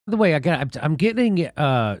By the way, I'm getting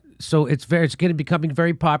so it's getting becoming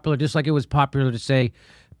very popular, just like it was popular to say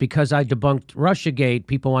because I debunked Russiagate,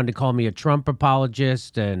 people wanted to call me a Trump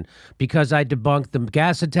apologist, and because I debunked the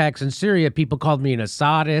gas attacks in Syria, people called me an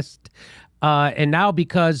Assadist. And now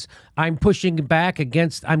because I'm pushing back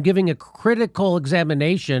against, I'm giving a critical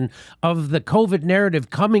examination of the COVID narrative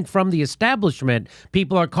coming from the establishment,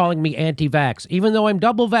 people are calling me anti-vax, even though I'm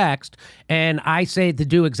double vaxxed. And I say to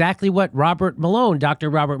do exactly what Dr.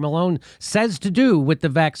 Robert Malone says to do with the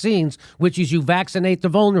vaccines, which is you vaccinate the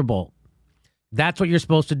vulnerable. That's what you're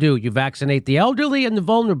supposed to do. You vaccinate the elderly and the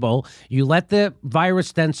vulnerable. You let the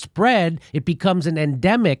virus then spread. It becomes an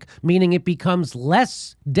endemic, meaning it becomes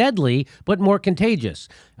less deadly, but more contagious.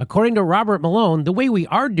 According to Robert Malone, the way we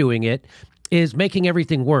are doing it is making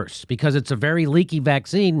everything worse because it's a very leaky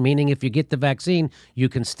vaccine, meaning if you get the vaccine, you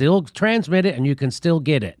can still transmit it and you can still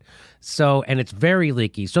get it. So, and it's very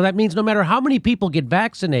leaky. So that means no matter how many people get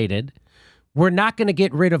vaccinated, we're not going to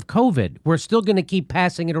get rid of COVID. We're still going to keep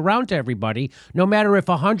passing it around to everybody, no matter if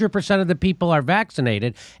 100% of the people are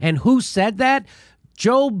vaccinated. And who said that?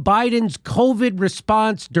 Joe Biden's COVID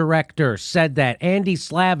response director said that, Andy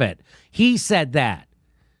Slavitt. He said that.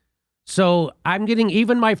 So I'm getting,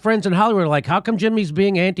 even my friends in Hollywood are like, how come Jimmy's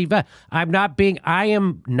being anti-vax? I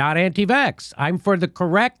am not anti-vax. I'm for the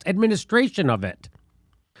correct administration of it.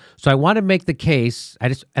 So I want to make the case,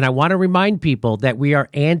 and I want to remind people that we are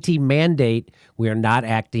anti-mandate. We are not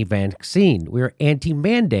anti-vaccine. We are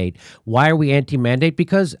anti-mandate. Why are we anti-mandate?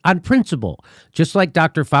 Because on principle, just like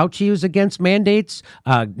Dr. Fauci was against mandates,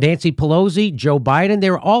 Nancy Pelosi, Joe Biden,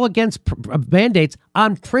 they were all against mandates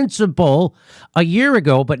on principle a year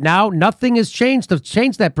ago, but now nothing has changed to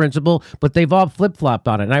change that principle, but they've all flip-flopped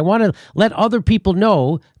on it. And I want to let other people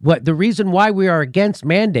know what the reason why we are against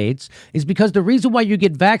mandates is because the reason why you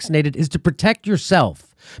get vaccinated is to protect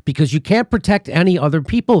yourself, because you can't protect any other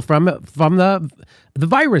people from the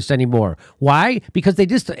virus anymore. Why? Because they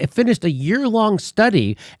just finished a year-long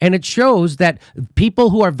study, and it shows that people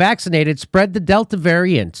who are vaccinated spread the Delta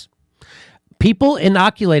variant. People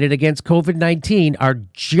inoculated against COVID-19 are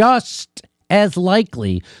just as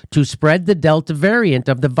likely to spread the Delta variant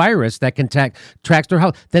of the virus that can tracks their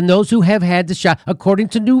health than those who have had the shot, according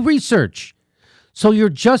to new research. So you're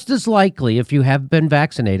just as likely, if you have been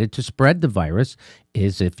vaccinated, to spread the virus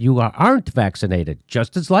as if you aren't vaccinated.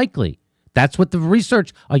 Just as likely. That's what the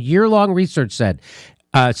research, a year-long research said.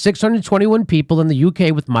 621 people in the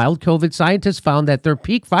UK with mild COVID, scientists found that their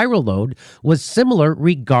peak viral load was similar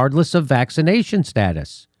regardless of vaccination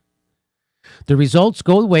status. The results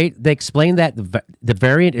go away. They explain that the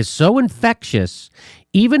variant is so infectious,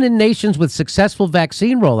 even in nations with successful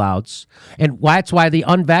vaccine rollouts, and that's why the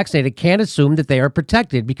unvaccinated can't assume that they are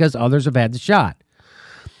protected because others have had the shot.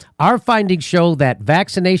 Our findings show that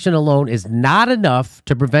vaccination alone is not enough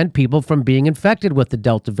to prevent people from being infected with the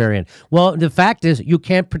Delta variant. Well, the fact is you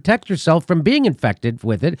can't protect yourself from being infected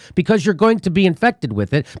with it because you're going to be infected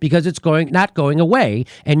with it because it's not going away,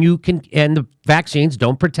 and the vaccines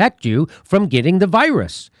don't protect you from getting the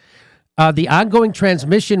virus. The ongoing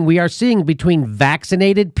transmission we are seeing between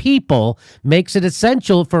vaccinated people makes it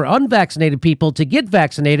essential for unvaccinated people to get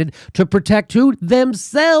vaccinated to protect who?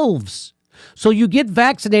 Themselves. So you get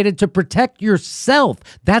vaccinated to protect yourself.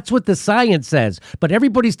 That's what the science says. But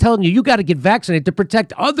everybody's telling you got to get vaccinated to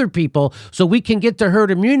protect other people so we can get to herd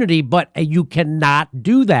immunity. But you cannot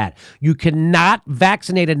do that. You cannot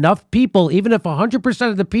vaccinate enough people. Even if 100%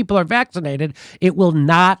 of the people are vaccinated, it will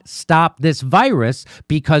not stop this virus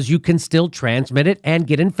because you can still transmit it and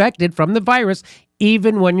get infected from the virus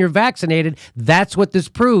even when you're vaccinated. That's what this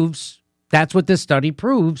proves. That's what this study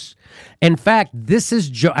proves. In fact,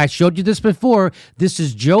 I showed you this before. This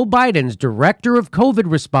is Joe Biden's director of COVID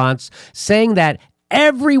response saying that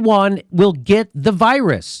everyone will get the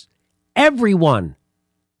virus. Everyone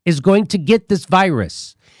is going to get this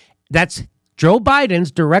virus. That's Joe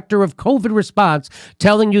Biden's director of COVID response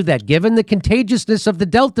telling you that given the contagiousness of the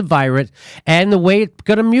Delta virus and the way it's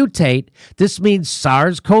going to mutate, this means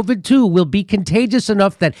SARS-CoV-2 will be contagious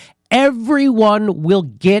enough that everyone will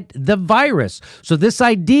get the virus. So this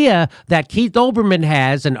idea that Keith Olbermann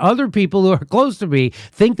has and other people who are close to me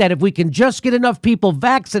think that if we can just get enough people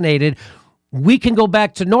vaccinated, we can go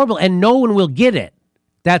back to normal and no one will get it.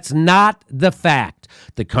 That's not the fact.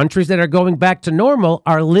 The countries that are going back to normal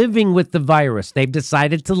are living with the virus. They've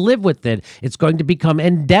decided to live with it. It's going to become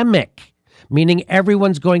endemic, meaning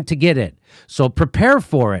everyone's going to get it. So prepare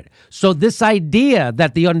for it. So this idea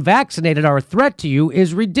that the unvaccinated are a threat to you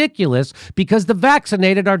is ridiculous because the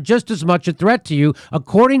vaccinated are just as much a threat to you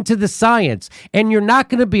according to the science, and you're not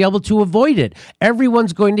going to be able to avoid it.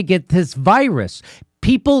 Everyone's going to get this virus.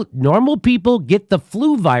 Normal people get the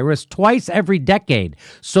flu virus twice every decade.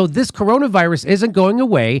 So this coronavirus isn't going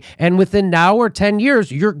away, and within now or 10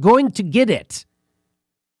 years, you're going to get it.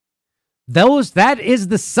 That is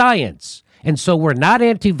the science. And so we're not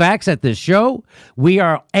anti-vax at this show. We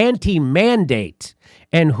are anti-mandate.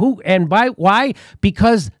 And why?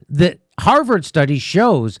 Because the Harvard study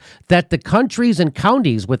shows that the countries and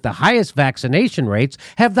counties with the highest vaccination rates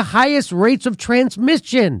have the highest rates of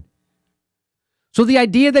transmission. So the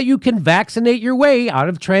idea that you can vaccinate your way out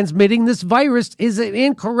of transmitting this virus is an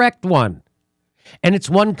incorrect one. And it's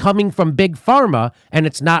one coming from Big Pharma, and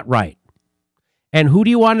it's not right. And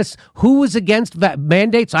who is against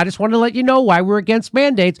mandates? I just want to let you know why we're against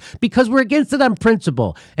mandates, because we're against it on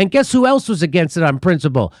principle. And guess who else was against it on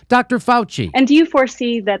principle? Dr. Fauci. And do you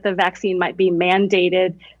foresee that the vaccine might be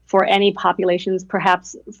mandated for any populations,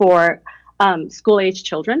 perhaps for school-age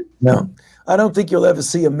children? No, I don't think you'll ever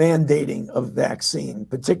see a mandating of vaccine,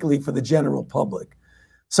 particularly for the general public.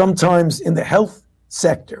 Sometimes in the health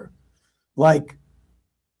sector, like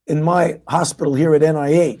in my hospital here at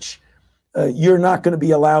NIH, you're not going to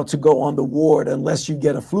be allowed to go on the ward unless you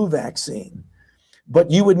get a flu vaccine. But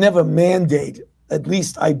you would never mandate, at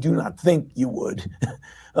least I do not think you would.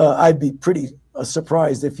 I'd be pretty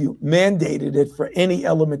surprised if you mandated it for any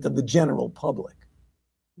element of the general public.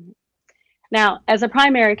 Now, as a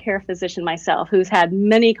primary care physician myself, who's had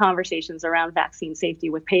many conversations around vaccine safety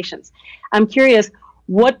with patients, I'm curious,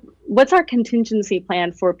 what's our contingency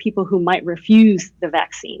plan for people who might refuse the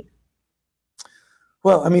vaccine?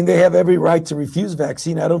 Well, I mean, they have every right to refuse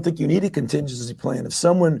vaccine. I don't think you need a contingency plan. If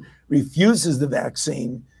someone refuses the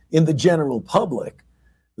vaccine in the general public,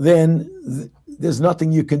 then there's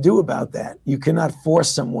nothing you can do about that. You cannot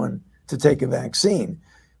force someone to take a vaccine.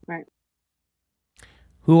 Right.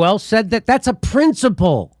 Who else said that? That's a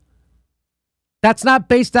principle. That's not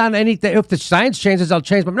based on anything. If the science changes, I'll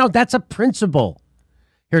change. But no, that's a principle.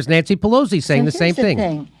 Here's Nancy Pelosi saying the same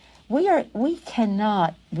thing. We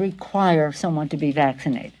cannot require someone to be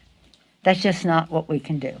vaccinated. That's just not what we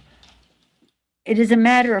can do. It is a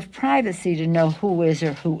matter of privacy to know who is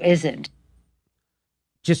or who isn't.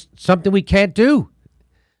 Just something we can't do.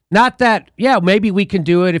 Not that, maybe we can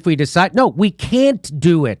do it if we decide. No, we can't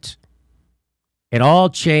do it. It all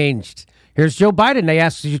changed. Here's Joe Biden. They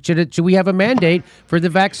asked, should we have a mandate for the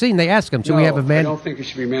vaccine? They asked him, should we have a mandate? I don't think it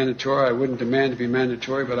should be mandatory. I wouldn't demand to be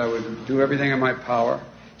mandatory, but I would do everything in my power.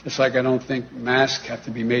 Just like I don't think masks have to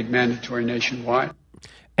be made mandatory nationwide.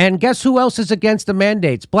 And guess who else is against the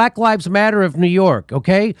mandates? Black Lives Matter of New York,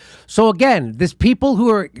 okay? So again, there's people who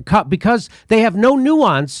are, because they have no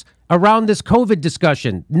nuance around this COVID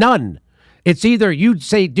discussion, none. It's either you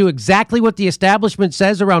do exactly what the establishment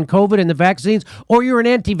says around COVID and the vaccines, or you're an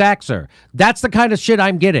anti-vaxxer. That's the kind of shit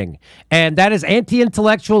I'm getting. And that is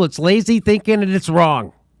anti-intellectual, it's lazy thinking, and it's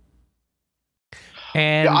wrong.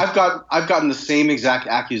 And I've gotten the same exact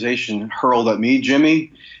accusation hurled at me,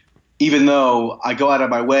 Jimmy, even though I go out of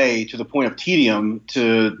my way to the point of tedium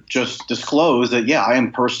to just disclose that, I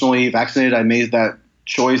am personally vaccinated. I made that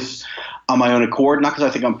choice on my own accord, not because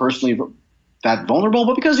I think I'm personally that vulnerable,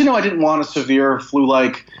 but because, I didn't want a severe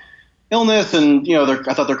flu-like illness. And,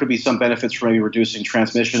 I thought there could be some benefits for maybe reducing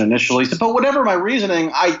transmission initially. So, but whatever my reasoning,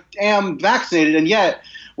 I am vaccinated. And yet,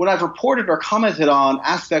 when I've reported or commented on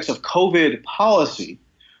aspects of COVID policy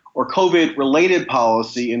or COVID-related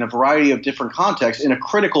policy in a variety of different contexts in a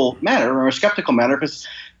critical manner or a skeptical manner, because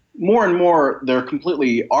more and more they're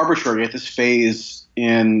completely arbitrary at this phase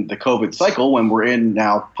in the COVID cycle when we're in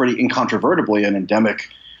now pretty incontrovertibly an endemic,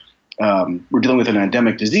 we're dealing with an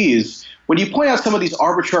endemic disease. When you point out some of these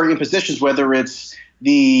arbitrary impositions, whether it's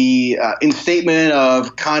the instatement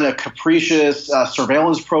of kind of capricious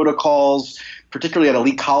surveillance protocols, particularly at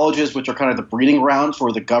elite colleges, which are kind of the breeding ground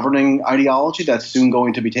for the governing ideology that's soon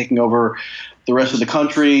going to be taking over the rest of the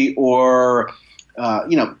country, or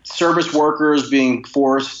service workers being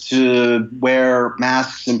forced to wear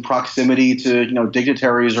masks in proximity to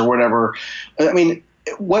dignitaries or whatever. I mean,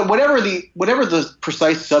 whatever the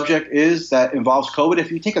precise subject is that involves COVID,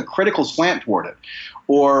 if you take a critical slant toward it,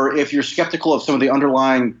 or if you're skeptical of some of the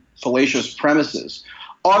underlying fallacious premises,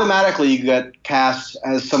 automatically you get cast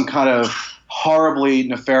as some kind of horribly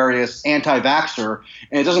nefarious anti-vaxxer,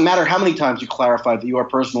 and it doesn't matter how many times you clarify that you are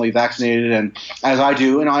personally vaccinated, and as I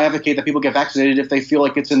do, and I advocate that people get vaccinated if they feel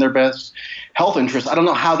like it's in their best health interest. I don't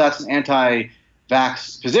know how that's an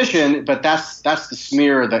anti-vax position, but that's the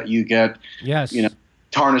smear that you get,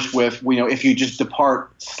 tarnished with, if you just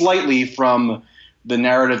depart slightly from the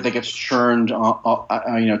narrative that gets churned,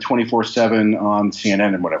 24/7 on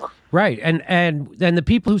CNN and whatever. Right, and the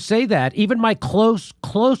people who say that, even my close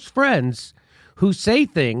friends who say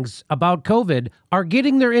things about COVID are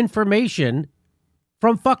getting their information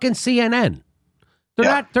from fucking CNN.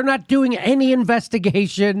 They're not doing any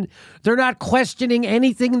investigation. They're not questioning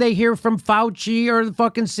anything they hear from Fauci or the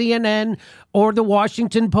fucking CNN or the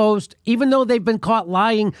Washington Post, even though they've been caught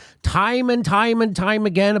lying time and time and time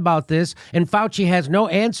again about this. And Fauci has no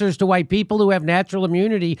answers to why people who have natural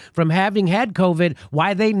immunity from having had COVID,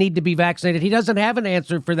 why they need to be vaccinated. He doesn't have an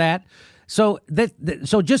answer for that. So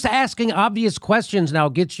so just asking obvious questions now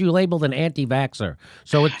gets you labeled an anti-vaxxer.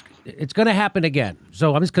 So it's going to happen again.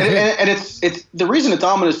 So I'm just and it's the reason it's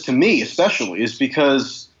ominous to me, especially, is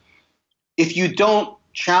because if you don't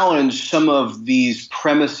challenge some of these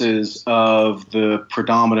premises of the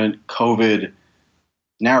predominant COVID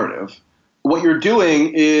narrative, what you're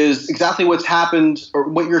doing is exactly what's happened, or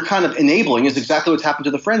what you're kind of enabling is exactly what's happened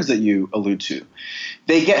to the friends that you allude to.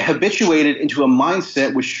 They get habituated into a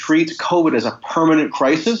mindset which treats COVID as a permanent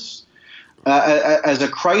crisis, as a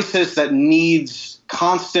crisis that needs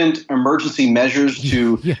constant emergency measures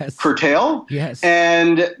to curtail,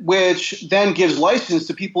 and which then gives license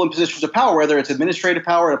to people in positions of power, whether it's administrative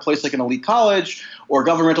power at a place like an elite college or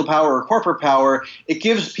governmental power or corporate power. It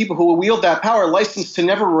gives people who wield that power license to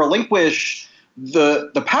never relinquish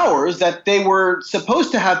the powers that they were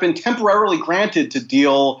supposed to have been temporarily granted to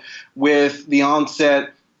deal with the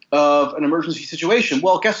onset of an emergency situation.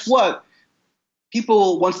 Well, guess what?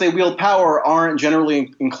 People, once they wield power, aren't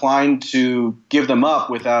generally inclined to give them up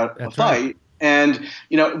without a fight. Right. And,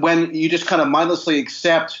 when you just kind of mindlessly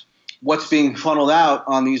accept what's being funneled out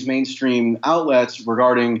on these mainstream outlets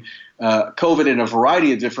regarding COVID in a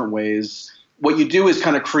variety of different ways, what you do is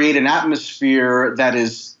kind of create an atmosphere that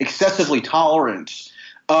is excessively tolerant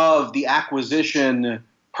of the acquisition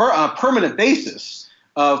on a permanent basis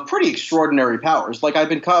of pretty extraordinary powers. Like I've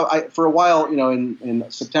been for a while, in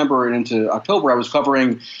September and into October, I was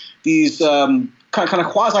covering these kind of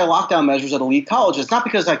quasi lockdown measures at elite colleges. Not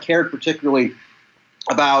because I cared particularly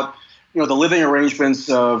about the living arrangements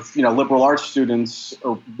of liberal arts students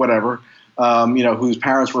or whatever, whose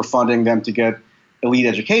parents were funding them to get elite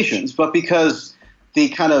educations, but because the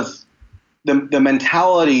kind of the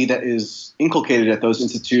mentality that is inculcated at those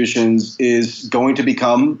institutions is going to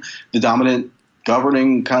become the dominant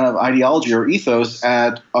governing kind of ideology or ethos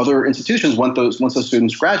at other institutions once those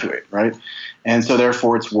students graduate, right? And so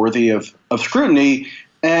therefore it's worthy of scrutiny.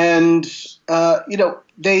 And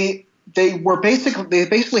they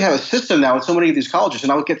basically have a system now at so many of these colleges,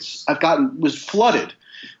 and was flooded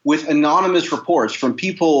with anonymous reports from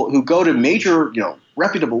people who go to major,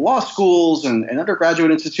 reputable law schools and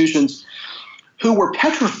undergraduate institutions, who were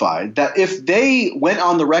petrified that if they went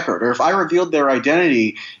on the record, or if I revealed their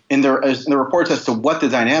identity in their reports as to what the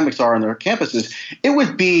dynamics are on their campuses, it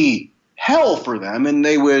would be hell for them, and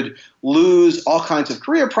they would lose all kinds of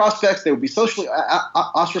career prospects. They would be socially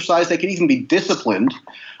ostracized. They could even be disciplined.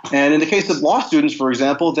 And in the case of law students, for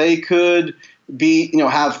example, they could be,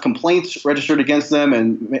 have complaints registered against them,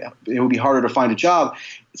 and it would be harder to find a job.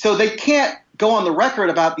 So they can't go on the record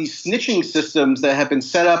about these snitching systems that have been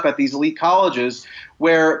set up at these elite colleges,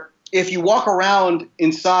 where if you walk around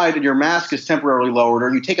inside and your mask is temporarily lowered,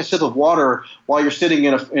 or you take a sip of water while you're sitting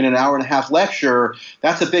in an hour and a half lecture,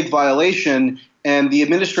 that's a big violation. And the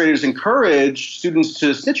administrators encourage students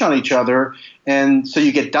to snitch on each other, and so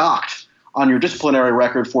you get docked on your disciplinary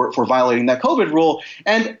record for violating that COVID rule.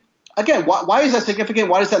 And again, why is that significant?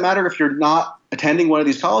 Why does that matter if you're not attending one of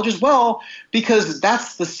these colleges? Well, because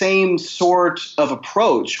that's the same sort of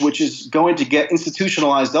approach which is going to get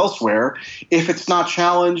institutionalized elsewhere if it's not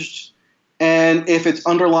challenged and if its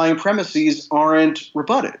underlying premises aren't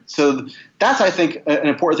rebutted. So that's, I think, an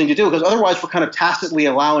important thing to do, because otherwise we're kind of tacitly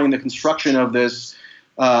allowing the construction of this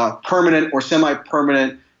permanent or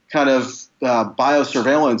semi-permanent kind of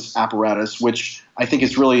biosurveillance apparatus, which I think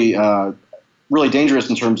is really really dangerous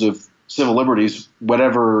in terms of civil liberties,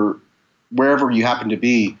 wherever you happen to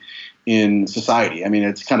be in society. I mean,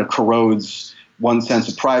 it kind of corrodes one's sense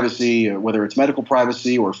of privacy, whether it's medical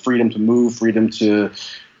privacy or freedom to move, freedom to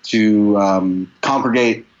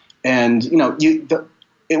congregate. And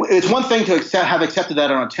it's one thing to have accepted that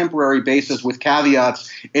on a temporary basis with caveats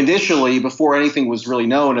initially before anything was really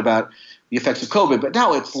known about the effects of COVID. But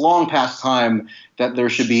now it's long past time that there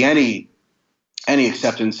should be any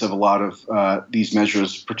acceptance of a lot of these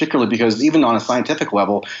measures, particularly because even on a scientific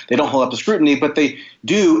level, they don't hold up to scrutiny, but they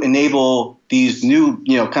do enable these new,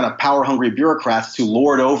 kind of power-hungry bureaucrats to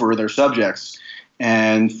lord over their subjects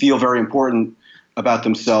and feel very important about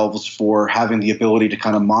themselves for having the ability to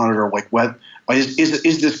kind of monitor, like, what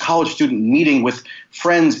is this college student meeting with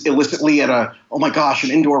friends illicitly at oh my gosh,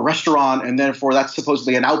 an indoor restaurant, and therefore that's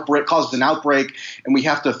supposedly an outbreak, causes an outbreak, and we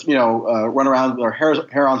have to run around with our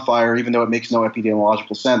hair on fire, even though it makes no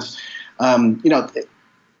epidemiological sense.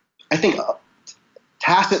 I think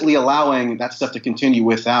tacitly allowing that stuff to continue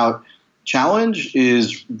without challenge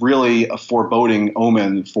is really a foreboding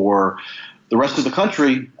omen for the rest of the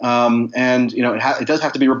country. It does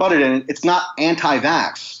have to be rebutted, and it's not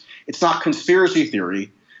anti-vax. It's not conspiracy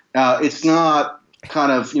theory. It's not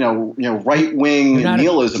kind of right-wing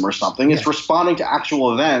nihilism or something. It's responding to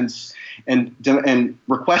actual events and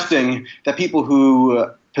requesting that people who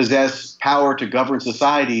possess power to govern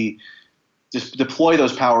society just deploy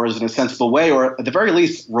those powers in a sensible way, or at the very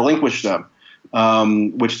least relinquish them,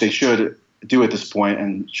 which they should do at this point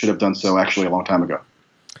and should have done so actually a long time ago.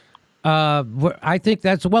 I think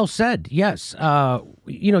that's well said. Yes.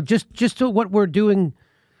 Just to what we're doing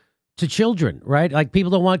to children, right? Like, people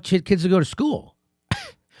don't want kids to go to school.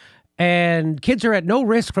 And kids are at no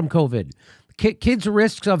risk from COVID. Kids'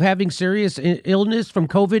 risks of having serious illness from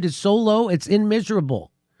COVID is so low, it's immeasurable.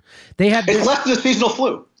 It's less than a seasonal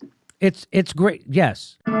flu. It's great.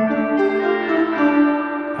 Yes.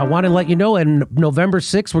 I want to let you know, on November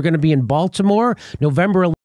 6th, we're going to be in Baltimore. November 11th,